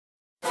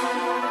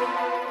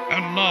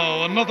And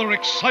now another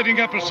exciting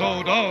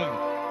episode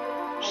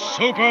of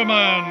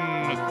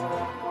Superman.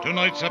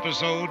 Tonight's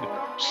episode,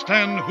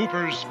 Stan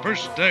Hooper's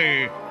first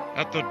day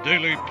at the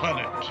Daily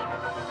Planet.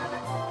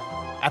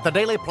 At the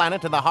Daily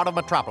Planet in the heart of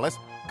Metropolis,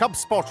 Cubs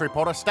sports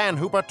reporter Stan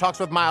Hooper talks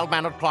with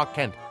mild-mannered Clark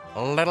Kent.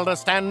 Little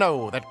does Stan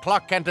know that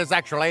Clark Kent is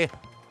actually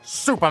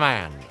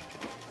Superman.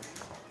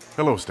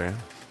 Hello, Stan.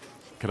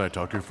 Can I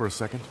talk to you for a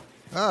second?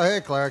 Oh, hey,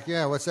 Clark.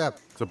 Yeah, what's up?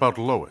 It's about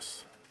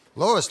Lois.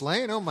 Lois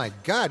Lane? Oh, my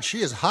God, she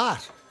is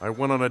hot. I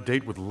went on a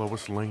date with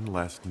Lois Lane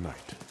last night.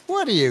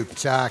 What are you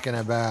talking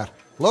about?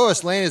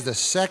 Lois Lane is the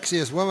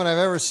sexiest woman I've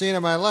ever seen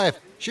in my life.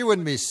 She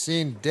wouldn't be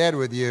seen dead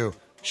with you.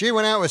 She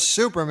went out with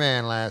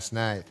Superman last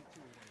night.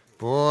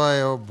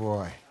 Boy, oh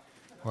boy,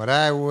 what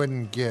I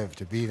wouldn't give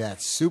to be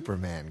that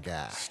Superman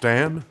guy.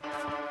 Stan,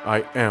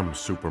 I am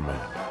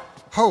Superman.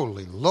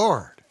 Holy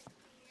Lord.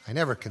 I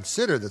never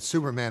considered that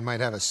Superman might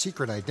have a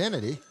secret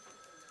identity.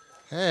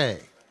 Hey,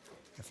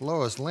 if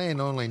Lois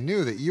Lane only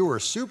knew that you were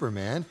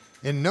Superman,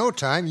 in no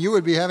time you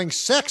would be having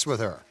sex with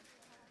her.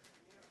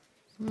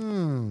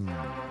 Then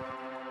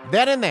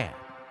and there,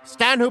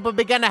 Stan Hooper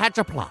began to hatch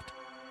a plot.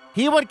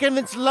 He would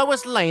convince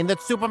Lois Lane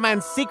that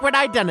Superman's secret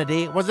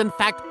identity was in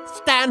fact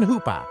Stan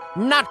Hooper,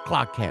 not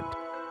Clark Kent.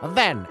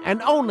 Then,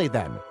 and only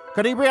then,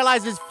 could he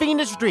realize his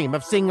fiendish dream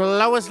of seeing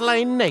Lois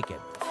Lane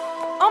naked.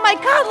 Oh my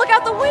God, look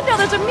out the window!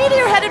 There's a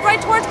meteor headed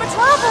right towards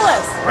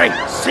Metropolis! Great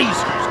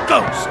Caesar's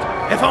ghost!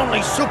 If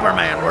only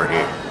Superman were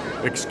here!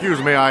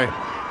 Excuse me,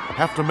 I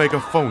have to make a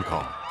phone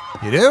call.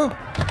 You do?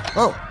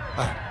 Oh,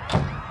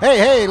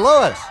 hey,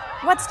 Lois.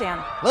 What,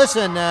 Stan?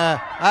 Listen,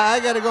 I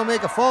gotta go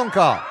make a phone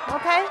call.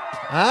 Okay.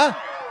 Huh?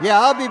 Yeah,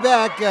 I'll be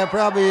back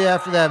probably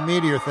after that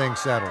meteor thing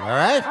settled, all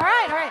right? All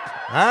right.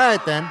 All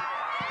right, then.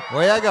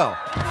 Away I go.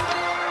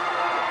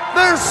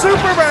 There's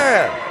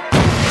Superman!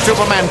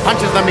 Superman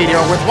punches the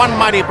meteor with one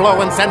mighty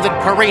blow and sends it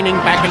careening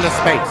back into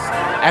space.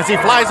 As he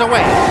flies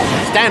away,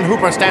 Stan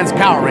Hooper stands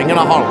cowering in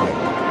a hallway.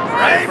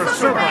 Hooray for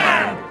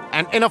Superman!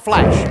 And in a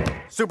flash,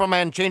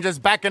 Superman changes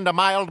back into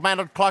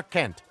mild-mannered Clark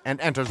Kent and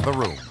enters the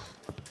room.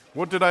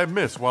 What did I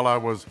miss while I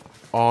was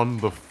on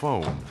the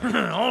phone?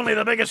 Only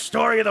the biggest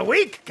story of the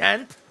week,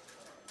 Kent.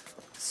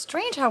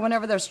 Strange how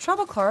whenever there's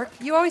trouble, Clark,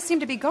 you always seem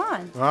to be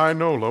gone. I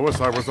know,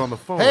 Lois. I was on the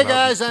phone. Hey,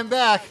 guys, I'm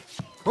back.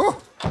 Whew.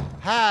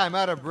 I'm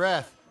out of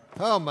breath.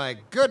 Oh, my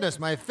goodness,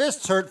 my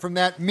fists hurt from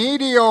that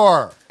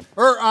meteor.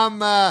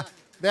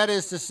 That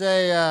is to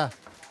say,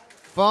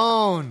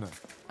 phone.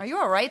 Are you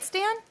all right,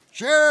 Stan?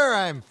 Sure,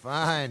 I'm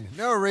fine.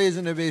 No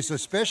reason to be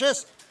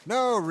suspicious.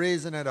 No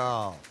reason at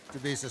all to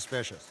be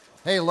suspicious.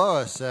 Hey,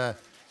 Lois,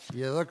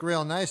 you look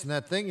real nice in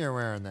that thing you're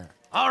wearing there.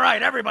 All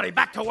right, everybody,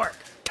 back to work.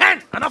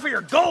 Kent, enough of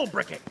your gold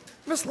bricking.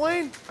 Miss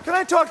Lane, can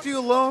I talk to you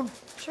alone?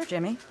 Sure,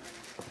 Jimmy.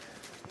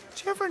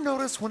 Did you ever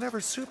notice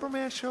whenever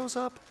Superman shows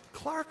up,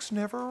 Clark's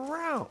never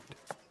around?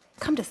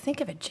 Come to think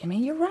of it, Jimmy,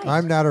 you're right.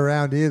 I'm not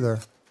around either.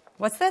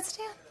 What's that,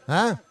 Stan?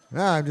 Huh?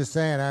 No, I'm just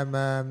saying I'm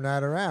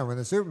not around when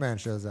the Superman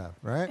shows up,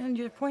 right? And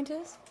your point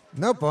is?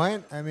 No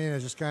point. I mean,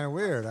 it's just kind of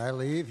weird. I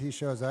leave, he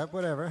shows up,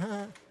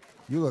 whatever.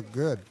 You look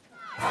good.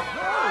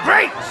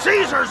 Great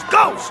Caesar's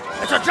ghost!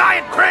 It's a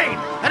giant crane,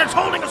 and it's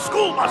holding a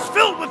school bus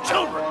filled with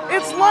children.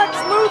 It's Lex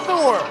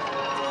Luthor!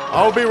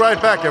 I'll be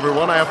right back,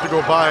 everyone. I have to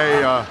go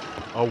buy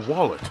a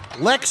wallet.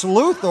 Lex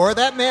Luthor?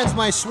 That man's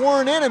my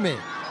sworn enemy.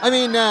 I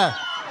mean,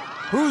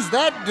 who's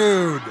that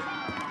dude?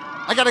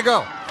 I gotta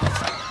go.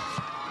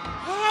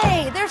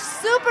 Hey, there's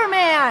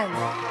Superman!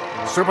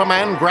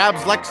 Superman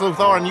grabs Lex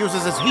Luthor and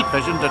uses his heat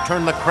vision to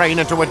turn the crane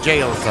into a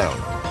jail cell.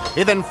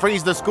 He then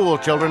frees the school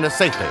children to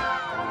safety.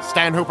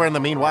 Stan Hooper, in the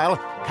meanwhile,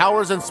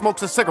 cowers and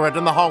smokes a cigarette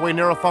in the hallway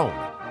near a phone.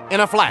 In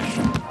a flash,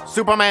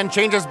 Superman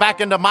changes back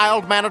into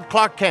mild-mannered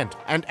Clark Kent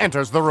and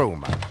enters the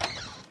room.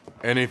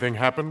 Anything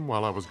happen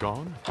while I was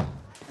gone?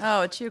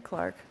 Oh, it's you,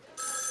 Clark.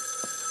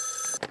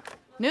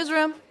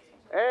 Newsroom.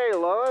 Hey,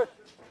 Lois.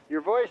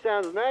 Your voice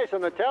sounds nice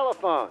on the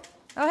telephone.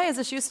 Oh, hey, is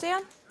this you,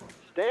 Stan?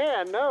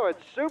 Stan? No,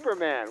 it's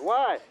Superman.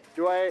 Why?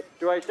 Do I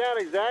sound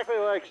exactly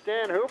like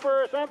Stan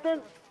Hooper or something?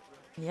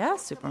 Yeah,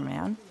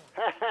 Superman.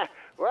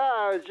 Well,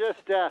 I was just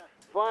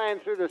flying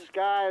through the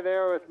sky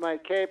there with my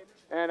cape,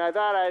 and I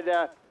thought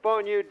I'd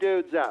phone you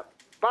dudes up.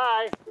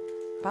 Bye.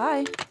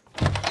 Bye.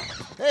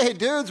 Hey,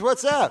 dudes,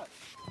 what's up?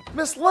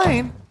 Miss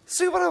Lane,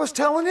 see what I was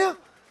telling you?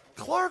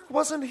 Clark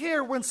wasn't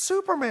here when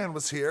Superman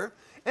was here,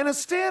 and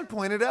as Stan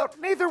pointed out,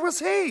 neither was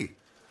he.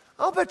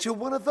 I'll bet you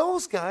one of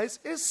those guys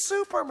is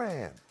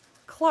Superman.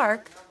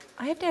 Clark,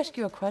 I have to ask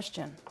you a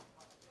question.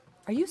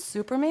 Are you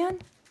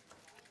Superman?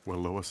 Well,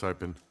 Lois, I've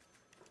been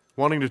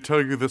wanting to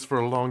tell you this for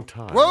a long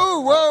time.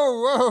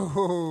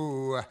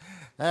 Whoa!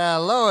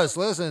 Lois,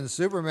 listen,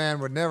 Superman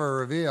would never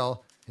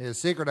reveal his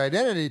secret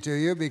identity to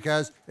you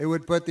because it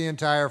would put the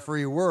entire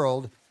free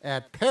world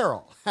at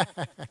peril.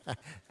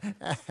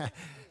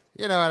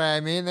 You know what I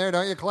mean there,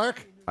 don't you,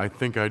 Clark? I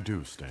think I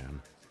do,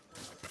 Stan.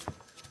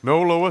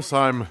 No, Lois,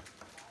 I'm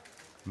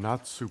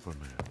not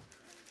Superman.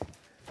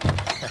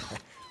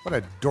 What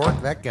a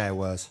dork that guy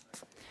was.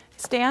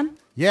 Stan?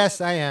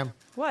 Yes, I am.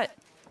 What?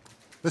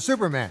 The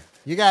Superman.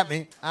 You got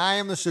me. I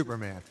am the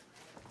Superman.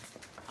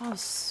 Oh,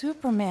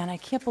 Superman, I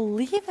can't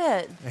believe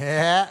it.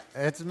 Yeah,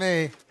 it's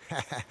me.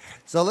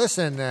 So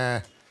listen,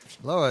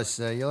 Lois,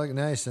 you look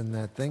nice in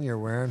that thing you're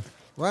wearing.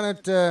 Why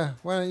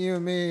don't you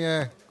and me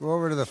go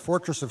over to the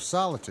Fortress of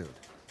Solitude?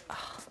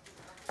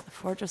 The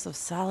Fortress of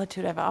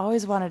Solitude, I've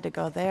always wanted to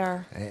go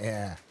there.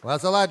 Yeah, well,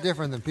 it's a lot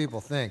different than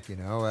people think, you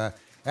know.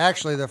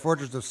 Actually, the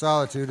Fortress of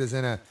Solitude is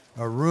in a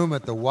room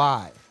at the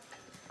Y.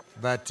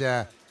 But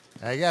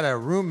I got a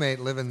roommate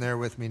living there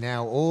with me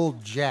now,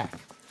 old Jack.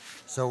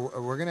 So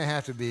we're going to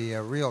have to be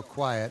real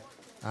quiet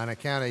on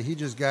account of he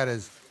just got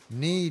his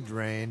knee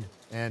drained,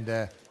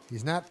 and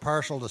he's not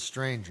partial to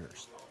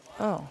strangers.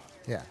 Oh.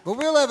 Yeah, but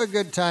we'll have a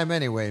good time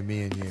anyway,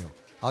 me and you.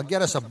 I'll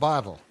get us a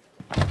bottle.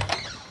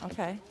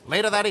 Okay.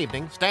 Later that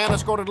evening, Stan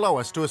escorted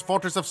Lois to his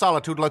Fortress of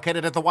Solitude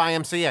located at the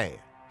YMCA.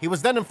 He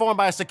was then informed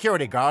by a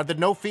security guard that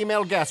no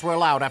female guests were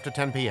allowed after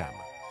 10 p.m.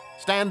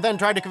 Stan then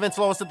tried to convince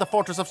Lois that the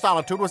Fortress of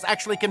Solitude was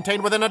actually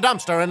contained within a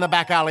dumpster in the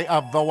back alley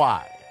of the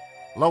Y.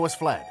 Lois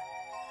fled.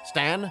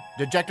 Stan,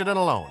 dejected and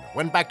alone,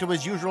 went back to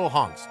his usual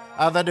haunts,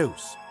 the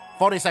Deuce,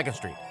 42nd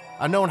Street,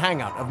 a known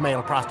hangout of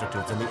male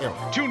prostitutes in the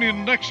ilk. Tune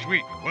in next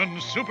week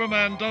when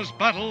Superman does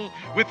battle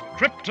with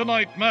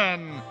Kryptonite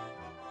Man